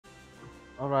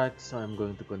Alright, so I'm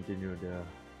going to continue the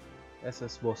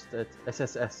SSS,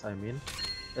 SSS1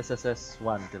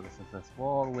 till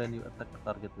SSS4. When you attack a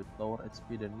target with lower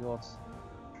HP than yours,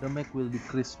 the mech will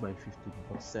decrease by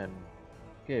 15%.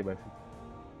 Okay, by 15.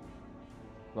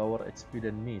 Lower HP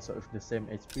than me, so if the same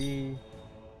HP,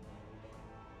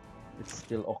 it's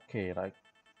still okay, right?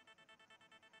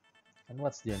 And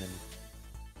what's the enemy?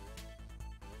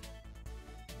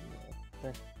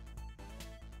 Attack.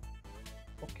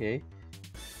 Okay.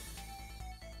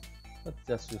 Let's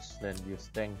just use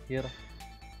Langrisser tank here.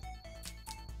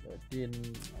 Ladin,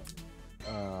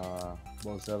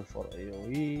 Bozel for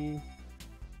AoE.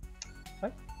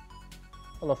 Right?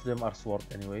 All of them are sword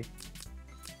anyway.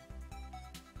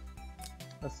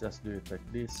 Let's just do it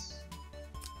like this.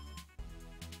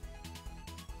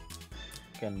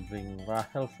 Can bring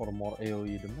Rahel for more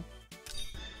AoE damage.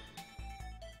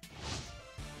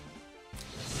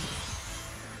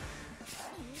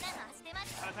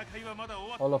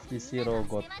 All of these heroes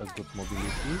got a good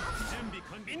mobility.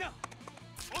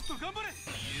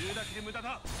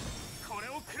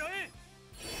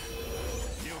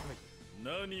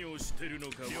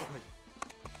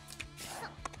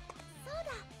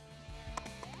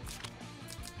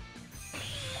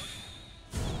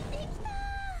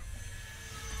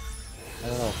 I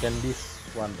don't know, can this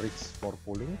one reach for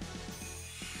pulling?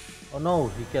 Oh no,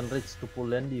 he can reach to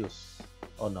pull and use.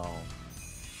 Oh no,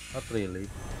 not really.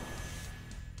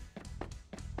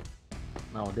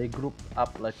 Now they group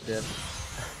up like that.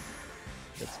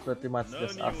 That's pretty much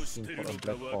just asking for a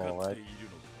black hole, right?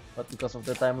 But because of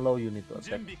the time low, you need to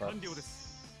attack first.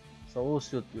 So who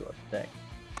should you attack?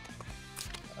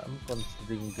 I'm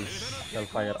considering this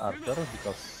Hellfire Archer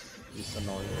because it's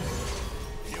annoying.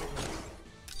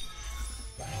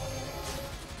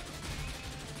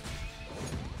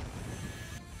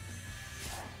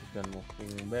 You can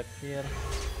moving back here.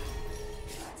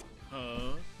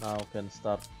 Now can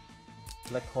start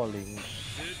black holing.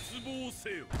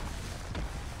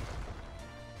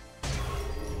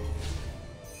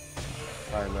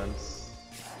 Silence.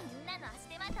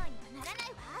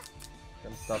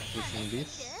 Can start using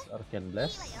this Arcane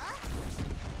Blast.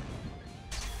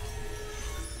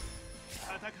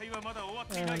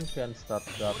 And can start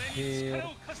guard here.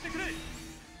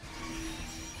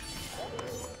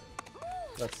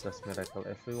 Let's just miracle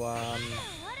everyone.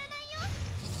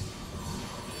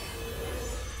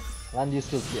 And you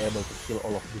should be able to kill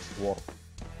all of this warp.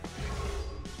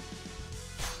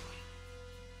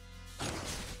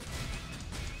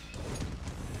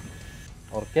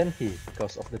 Or can he?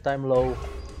 Because of the time low,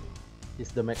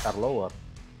 his damage are lower.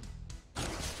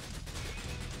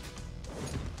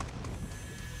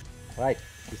 Right,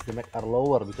 his damage are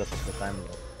lower because of the time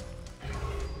low.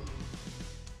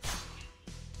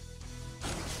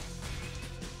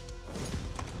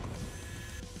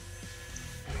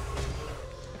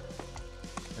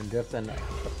 And there's an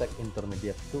attack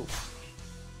intermediate too.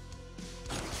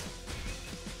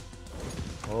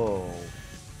 Oh.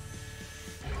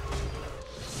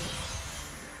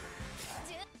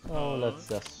 Oh, let's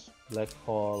just black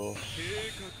hole.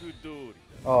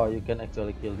 Oh, you can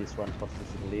actually kill this one for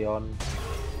using Leon.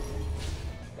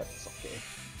 That's okay.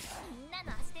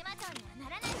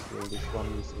 Kill this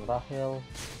one using Rahel.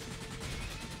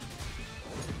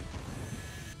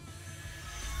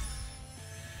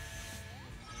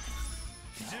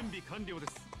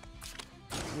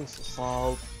 Use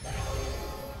Assault.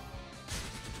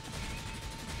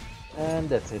 And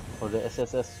that's it for the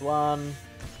SSS1.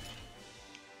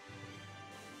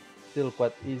 Still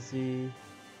quite easy.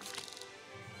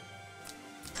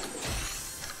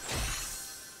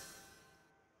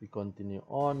 We continue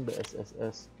on the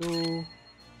SSS2.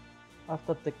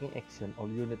 After taking action, all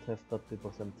units have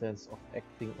 30% chance of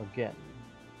acting again.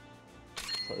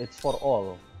 So it's for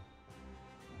all.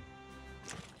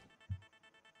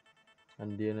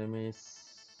 And the enemies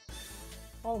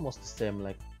almost the same,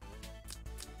 like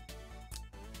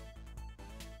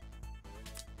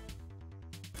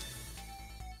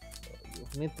you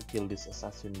need to kill this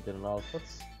assassin general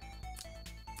first.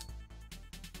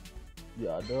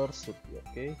 The others should be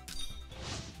okay.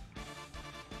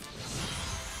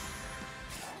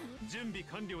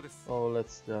 Oh,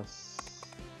 let's just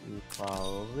do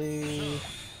cavalry.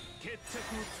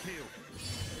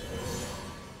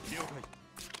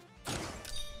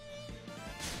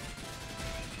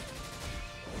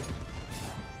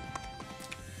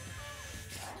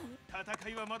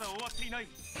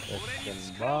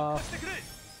 Action buff.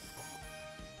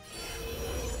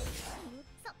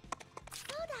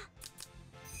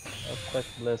 Attack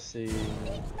blessing.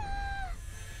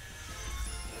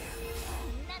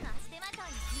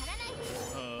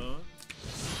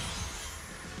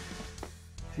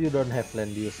 you don't have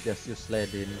land use, just use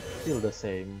Ledin, still the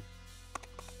same.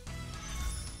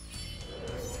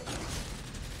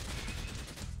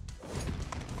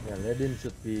 Yeah, Ledin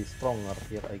should be stronger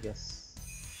here, I guess.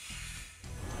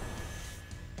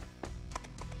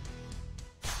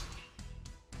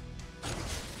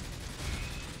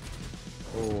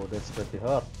 Oh, that's pretty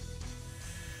hard.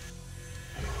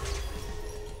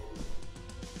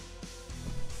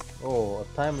 Oh, a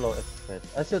time low expert.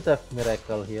 I should have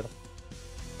miracle here.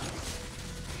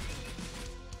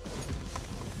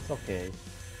 It's okay.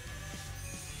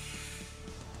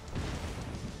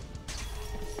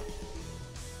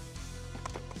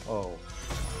 Oh.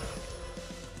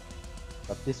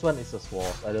 But this one is a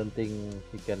sword. I don't think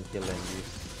he can kill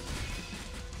Langris.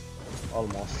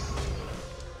 Almost.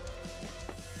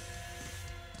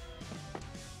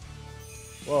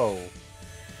 Whoa.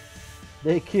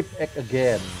 They keep egg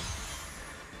again.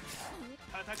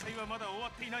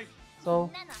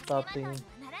 So, starting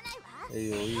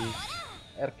AoE,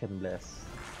 Arcane Blast.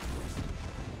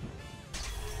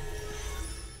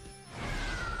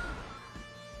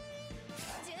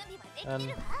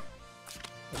 And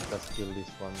let's kill this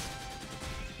one.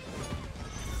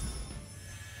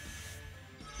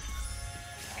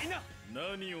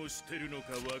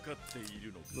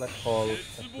 Black hole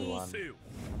everyone.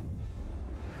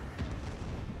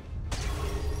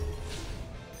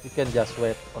 You can just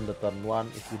wait on the turn 1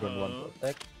 if you don't want to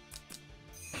attack.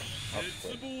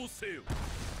 Okay.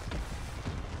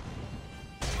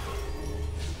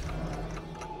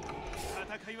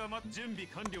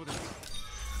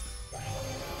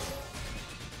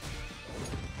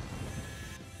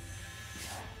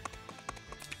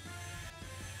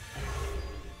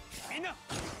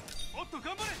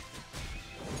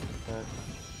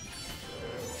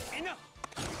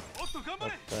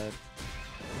 Attack.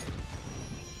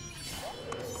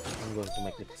 I'm going to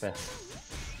make it fast.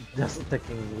 Just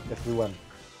attacking with everyone.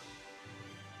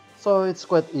 So it's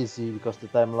quite easy because the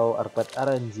time low are bad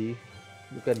RNG.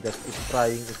 You can just keep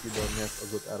trying if you don't have a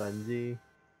good RNG.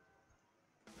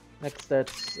 Next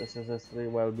stats, SSS3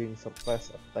 while being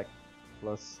suppressed, attack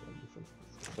plus and defense.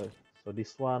 Okay. So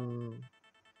this one,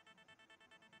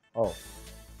 oh,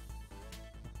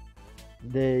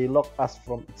 they lock us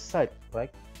from each side,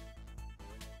 right?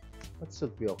 That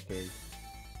should be okay.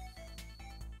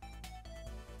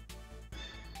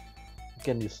 You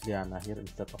can use Diana here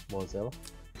instead of Bozel.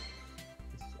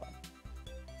 This one.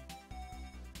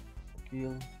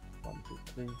 Kill. 1, 2,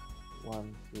 3.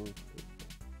 1, 2, 3.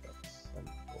 And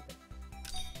go back.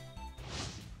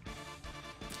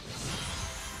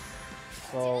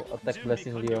 So attack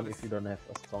Blessing Leon if you don't have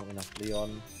a strong enough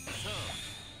Leon.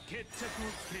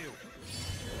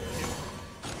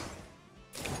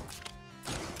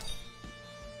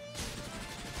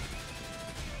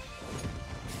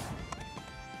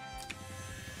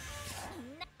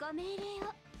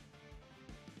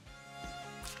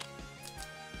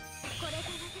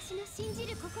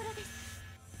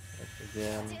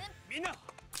 Again.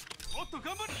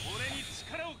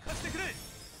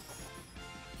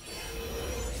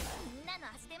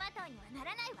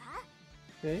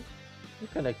 Okay, you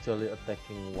can actually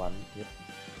attacking one here.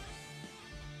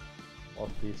 Or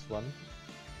this one.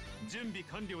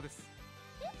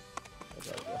 But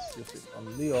I'll just use it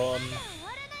on Leon.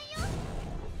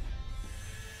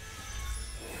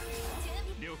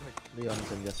 Leon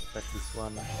can just attack this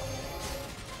one.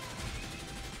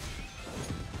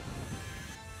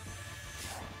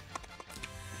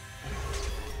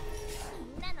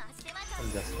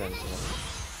 And just cancel.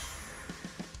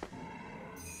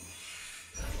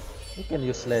 You can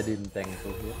use Ledin tank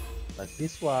too here. Like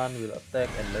this one will attack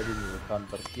and Ledin will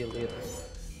counter kill it.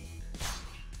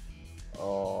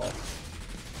 Oh,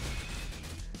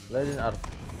 Ledin are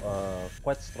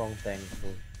quite strong tank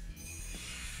too.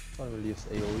 One will use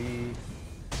AoE.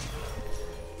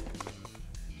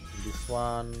 This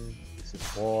one is a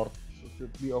sword, so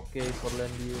should be okay for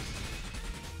land use.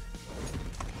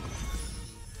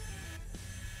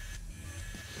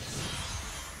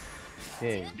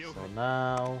 Okay, so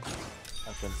now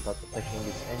I can start attacking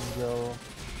this angel.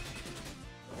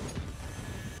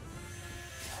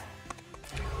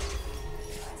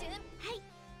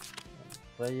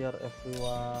 Prayer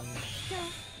everyone.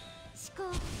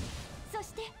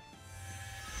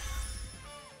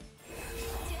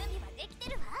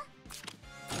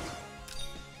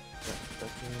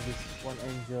 Attacking this one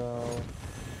angel.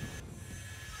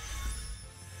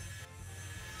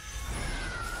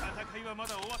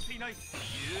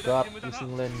 God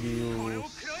using land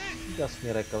use. Just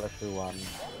miracle everyone.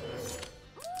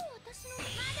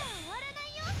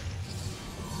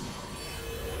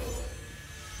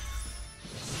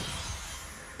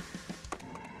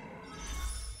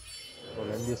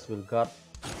 use will guard.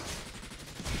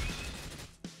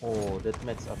 Oh, that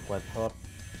makes are quite hurt.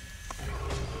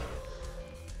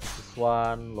 This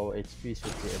one low HP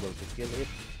should be able to kill it.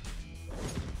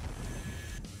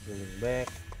 Healing back.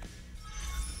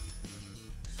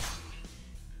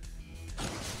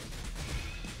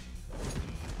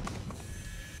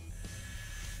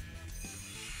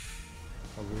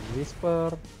 A Wind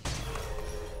Whisper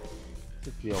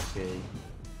should be okay.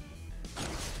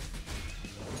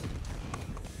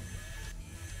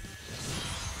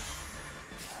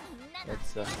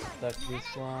 Let's just attack this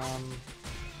one.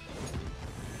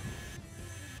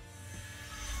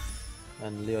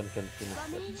 And Leon can finish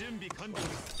that.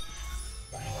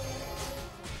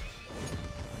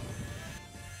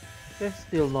 Okay,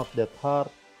 still not that hard.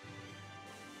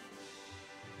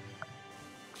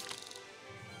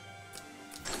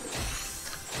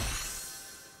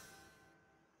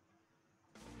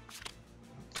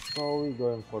 So we're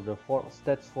going for the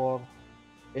stage 4.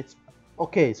 It's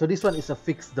okay, so this one is a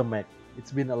fix the mech.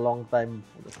 It's been a long time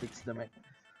for the fix the mech.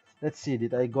 Let's see,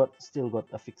 did I still got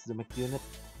a fix the mech unit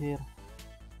here?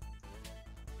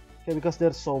 Okay, because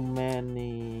there's so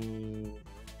many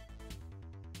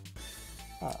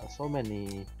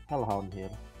Hellhound here.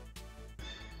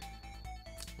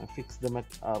 I fix the mech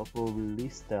are probably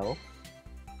stealth.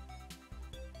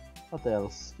 What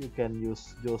else? You can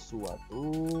use Joshua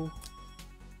too.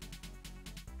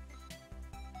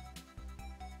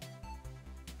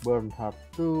 Bernhard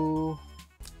too.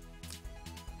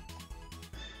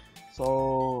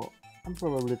 So I'm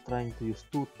probably trying to use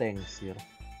 2 tanks here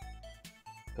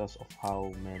because of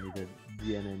how many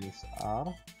the enemies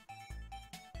are.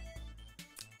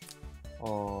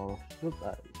 Or should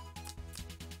I?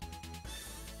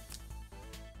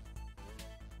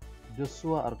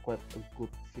 Joshua are quite a good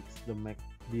fix the mech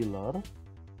dealer,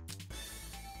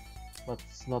 but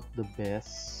it's not the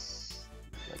best.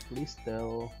 Like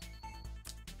Listel.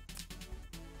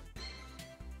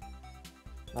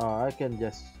 Oh, I can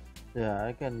just, yeah,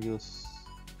 I can use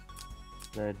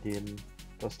Ledin,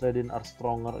 because Ledin are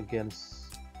stronger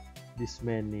against this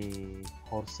many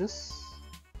horses.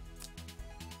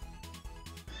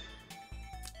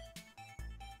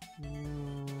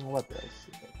 What else?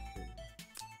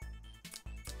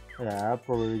 Yeah,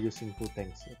 probably using 2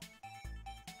 tanks here.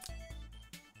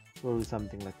 Probably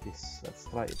something like this. Let's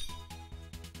try it.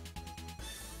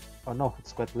 Oh no,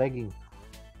 it's quite lagging.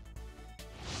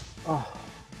 Oh,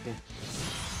 okay.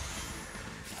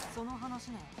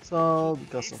 So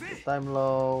because of the time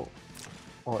low,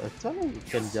 oh actually you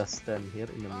can just stand here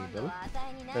in the middle.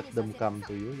 Let them come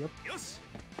to you. Yep.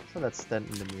 So let's stand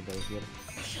in the middle here.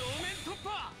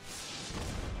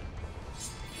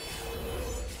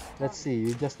 Let's see,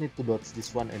 you just need to dodge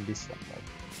this one and this one, right?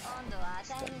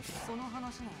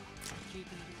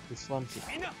 This one should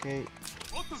be okay.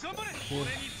 Here.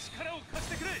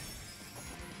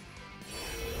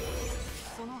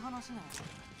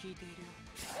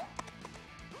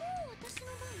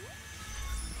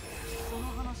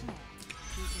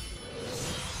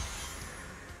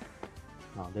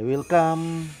 Now they will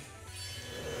come.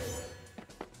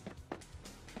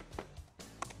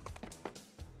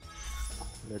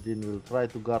 Ledin will try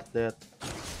to guard that.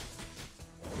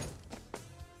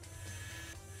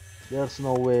 There's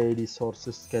no way these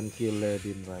horses can kill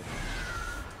Ledin, right?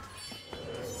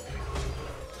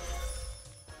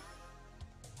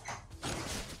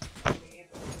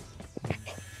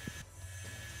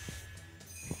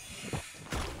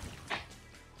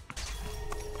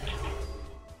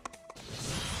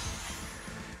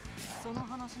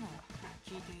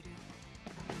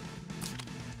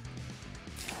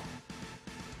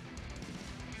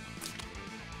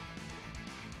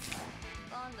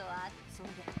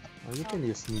 You can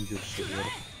use ninjutsu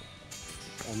here.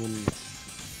 I mean,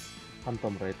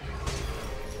 Phantom Raid.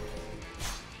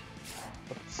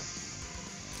 Oops.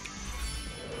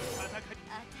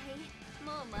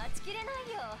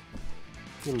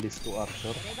 Kill these 2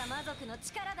 archers.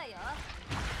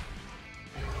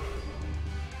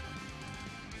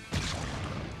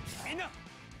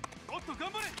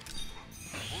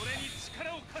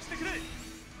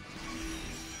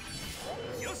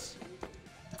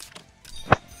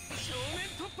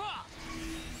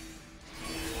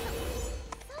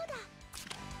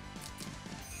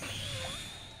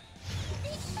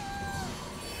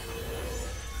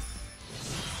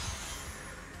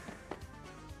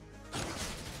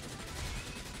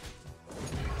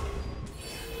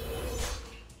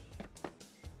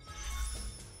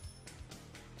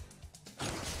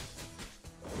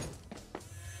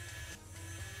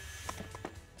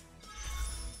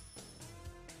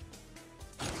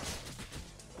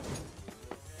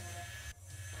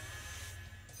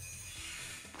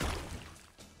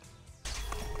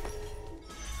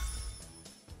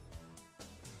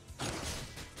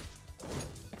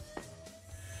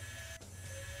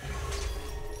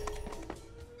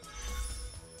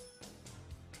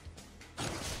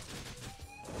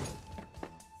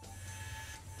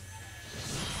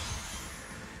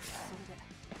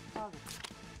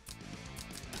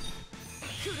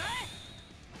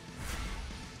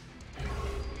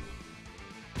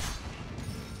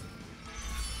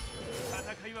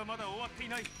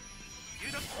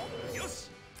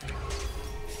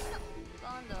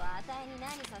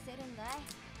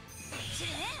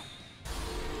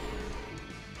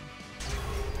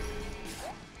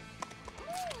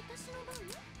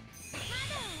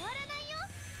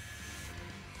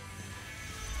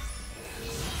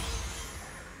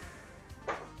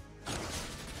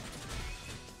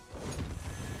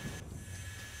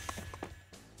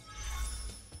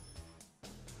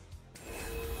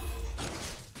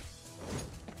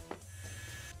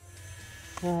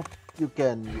 Yeah, you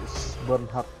can use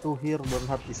Bernhard too here.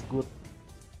 Bernhard is good.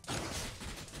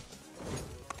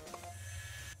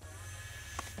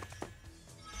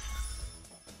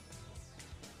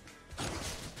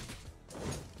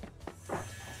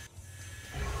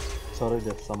 Sorry,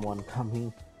 there's someone coming.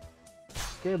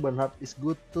 Okay, Bernhard is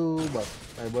good too, but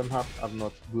my Bernhard are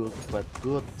not good, quite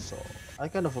good, so I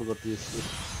kind of forgot to use it.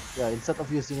 Yeah, instead of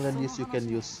using land use, you can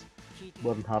use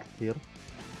Bernhard here.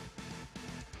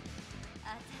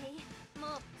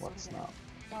 What's now?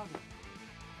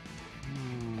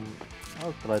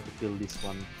 I'll try to kill this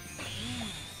one.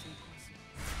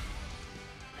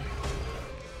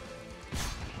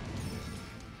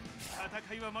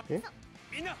 Okay.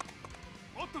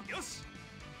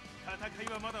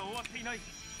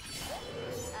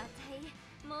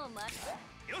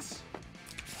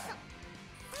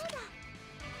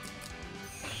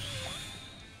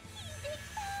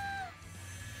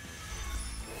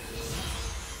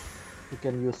 You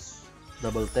can use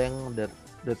double tank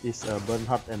that is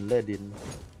Bernhard and Ledin.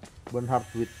 Bernhard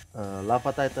with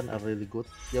Lava Titan are really good.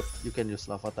 Yep, you can use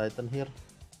Lava Titan here.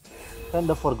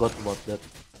 Kinda forgot about that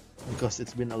because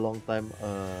it's been a long time.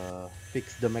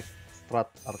 Fix the mech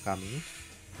strat are coming,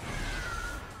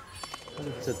 and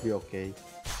it should be okay.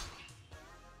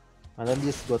 And then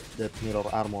just got that mirror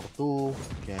armor too,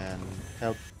 can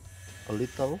help a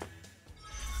little,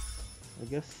 I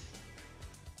guess.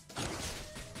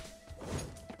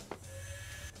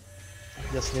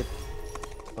 Just need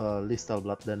Lethal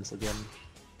Blood Dance again.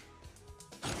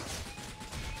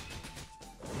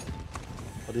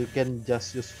 Or you can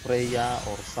just use Freya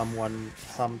or some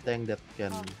tank that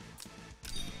can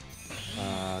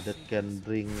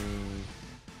bring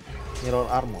mirror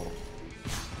armor.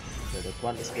 Okay, that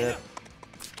one is dead.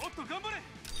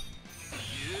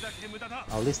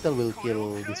 Now Lethal will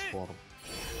kill this form.